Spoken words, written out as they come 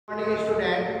Morning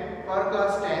student for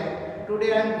class 10.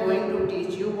 Today I am going to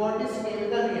teach you what is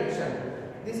chemical reaction.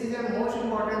 This is a most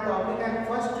important topic and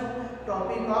first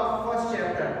topic of first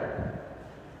chapter.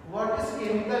 What is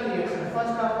chemical reaction?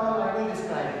 First of all I will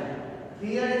describe it.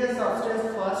 Here is a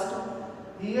substance first,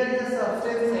 here is a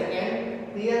substance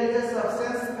second, here is a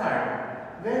substance third.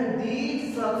 When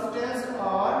these substances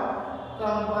are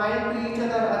combined to each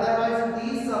other, otherwise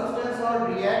these substances are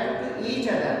react to each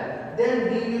other,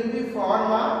 then we will be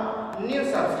form a new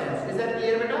substance. Is that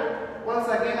clear, beta? Once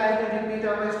again I will repeat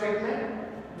our statement.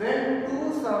 When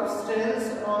two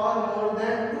substances or more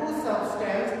than two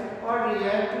substances are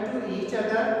react to each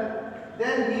other,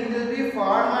 then we will be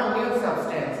form a new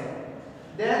substance.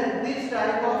 Then this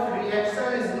type of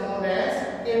reaction is known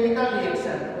as chemical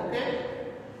reaction. Okay?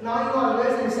 Now you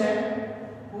always listen.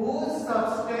 Whose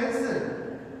substance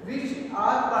which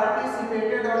are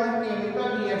participated on a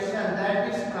chemical reaction,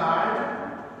 that is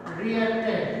called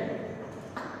reactant,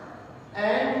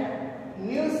 and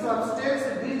new substance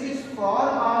which is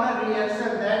formed on a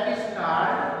reaction, that is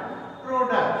called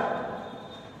product.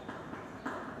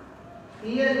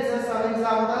 Here is some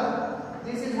example.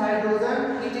 This is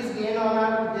hydrogen, it is gained on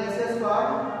a gaseous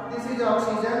form. This is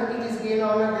oxygen, it is gained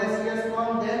on a gaseous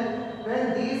form. Then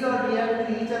when these are react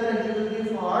to each other, it will be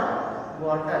formed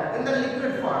water in the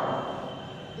liquid form.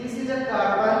 This is a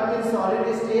carbon in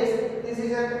solid state. This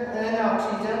is an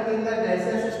oxygen in the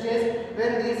gaseous state.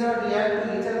 When these are react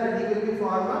to each other, they will be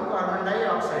form of carbon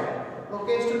dioxide.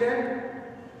 Okay, student?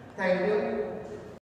 Thank you.